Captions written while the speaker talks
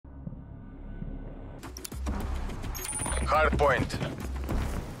Hardpoint.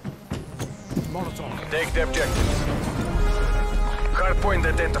 Molotov. Take the objectives. Hardpoint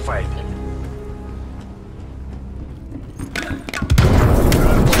identified.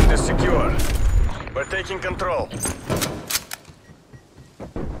 Hardpoint is secure. We're taking control.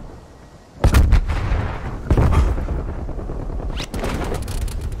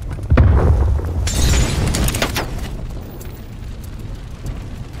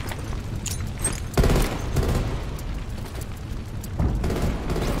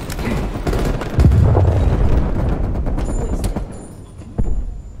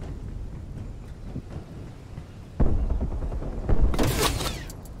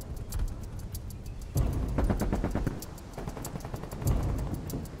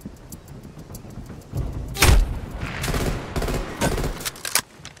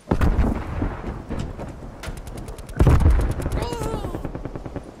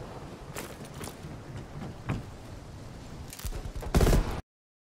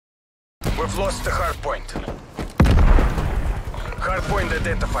 We've lost the hardpoint. Hardpoint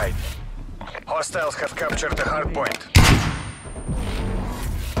identified. Hostiles have captured the hardpoint.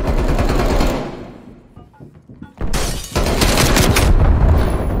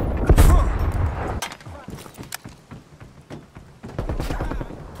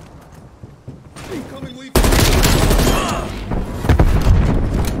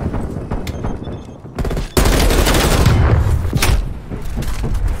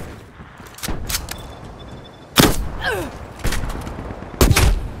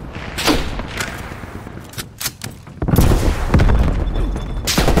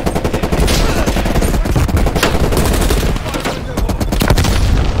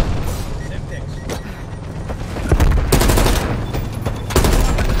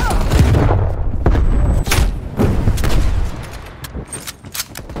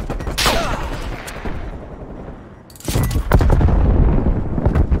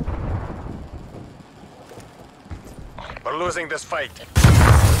 We're losing this fight.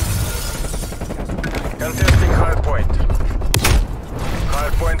 Contesting hardpoint.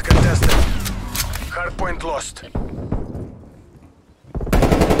 Hardpoint contested. Hardpoint lost.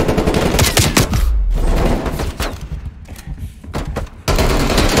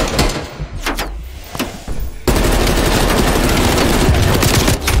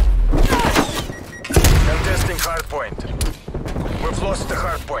 Contesting hardpoint. We've lost the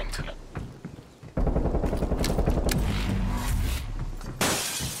hardpoint.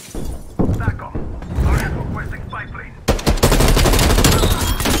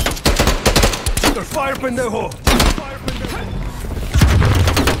 Fire, pendejo! Fire, pendejo!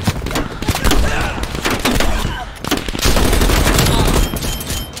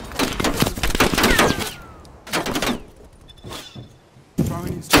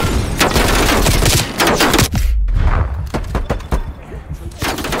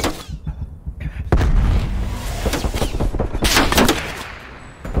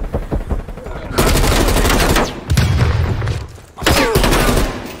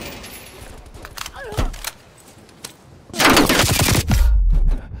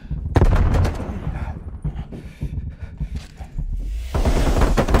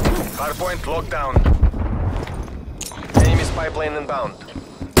 Hardpoint locked down. Enemy spy plane inbound.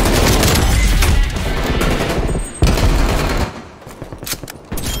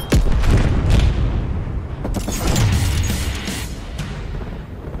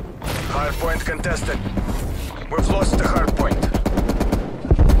 Hardpoint contested. We've lost the hardpoint.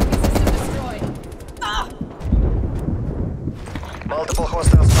 System destroyed. Ah! Multiple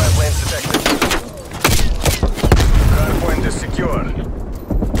hostile spy planes detected. Hardpoint is secure.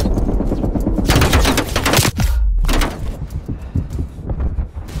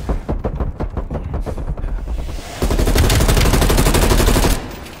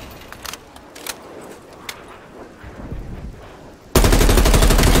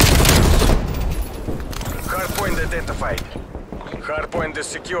 Hardpoint identified. Hardpoint is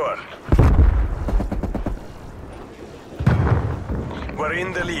secure. We're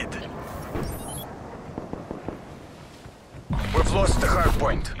in the lead. We've lost the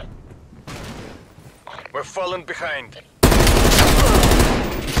hardpoint. We've fallen behind.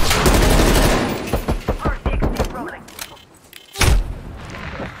 Rolling.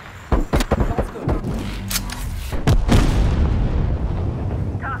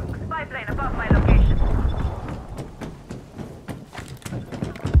 Task spy plane above my location.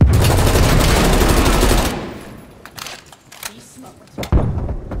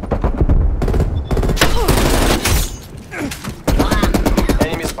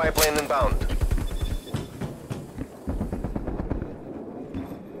 Enemy spy plane inbound.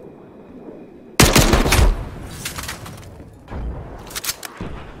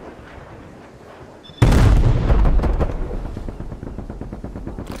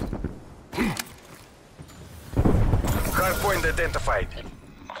 identified.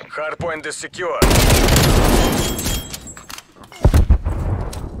 Hardpoint is secure.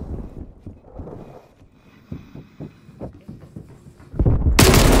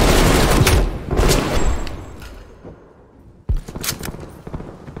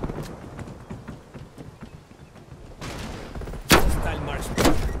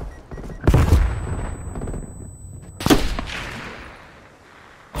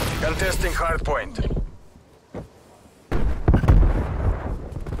 Contesting hardpoint.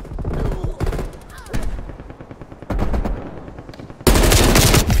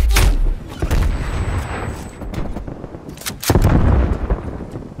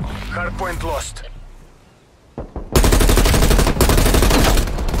 Hardpoint lost.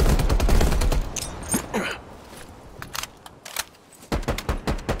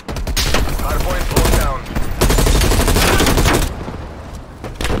 Hardpoint locked down.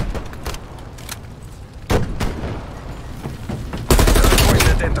 Hardpoint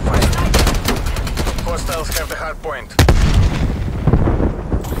identified. Hostiles have the hardpoint.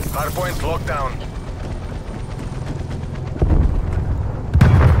 Hardpoint locked down.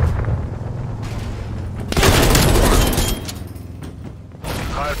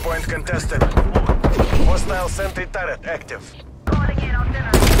 Hardpoint contested. Hostile sentry turret active. Calling in on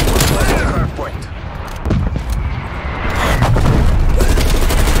dinner. Lost the hardpoint.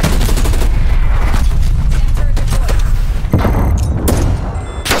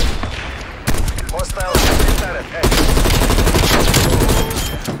 Hostile sentry turret active.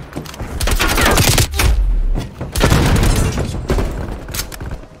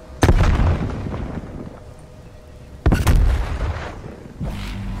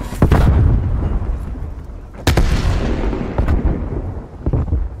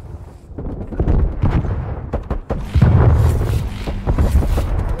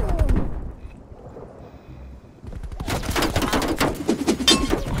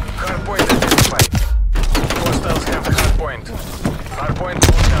 Hardpoint identified. Hostiles have the hardpoint. Hardpoint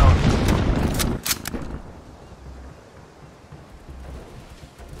locked down.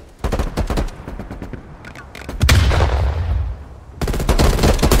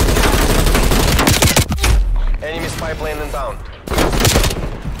 Enemy spy plane inbound.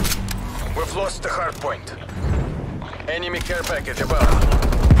 We've lost the hardpoint. Enemy care package above.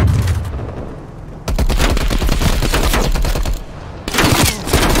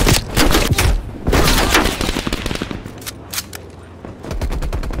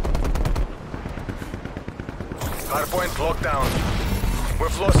 Hardpoint locked down.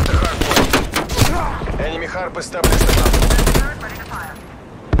 We've lost the hardpoint. Enemy harp established above. Turret ready to fire.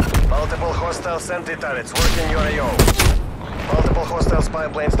 Multiple hostile sentry turrets working your AO. Multiple hostile spy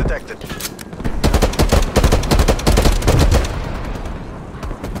planes detected.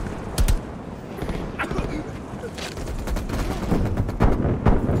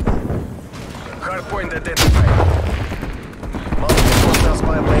 Hardpoint identified. Multiple hostile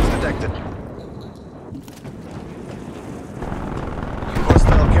spy planes detected.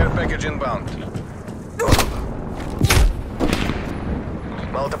 Hostile care package inbound.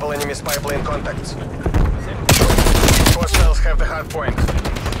 Multiple enemy spy plane contacts. Hostiles have the hardpoint.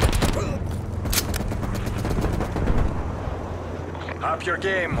 Up your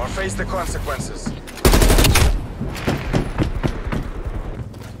game or face the consequences.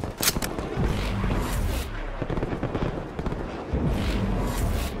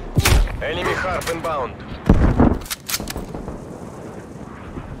 Enemy harp inbound.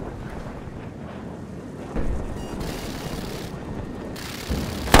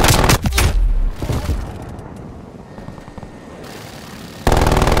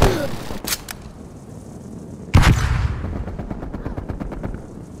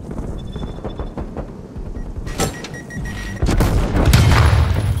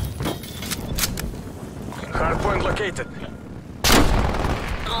 Hardpoint located.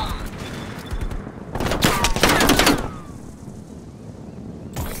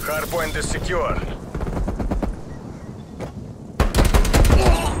 Hardpoint is secure.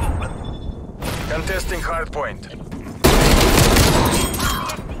 Contesting hardpoint.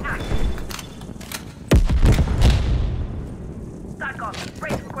 Tarkov,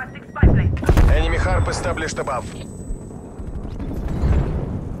 race requesting spy plane. Enemy harp established above.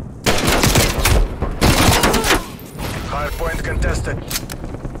 Hardpoint contested.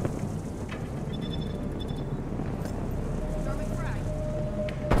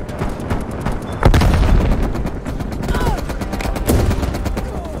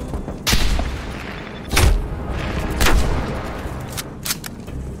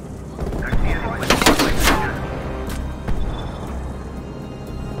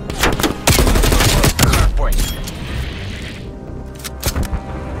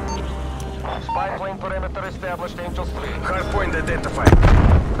 Spy plane perimeter established, Angels 3. Hardpoint identified.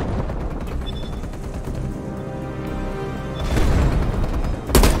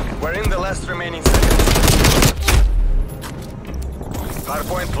 We're in the last remaining seconds.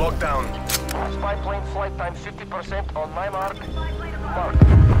 Hardpoint locked down. Spy plane flight time 50% on my mark. Mark.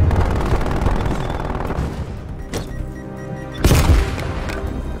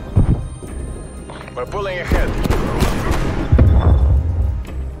 We're pulling ahead.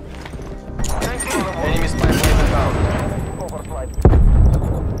 Enemy spy plane inbound. Overflight.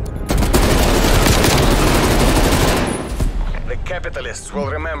 The capitalists will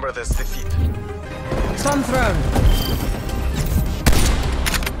remember this defeat. Sun thrown.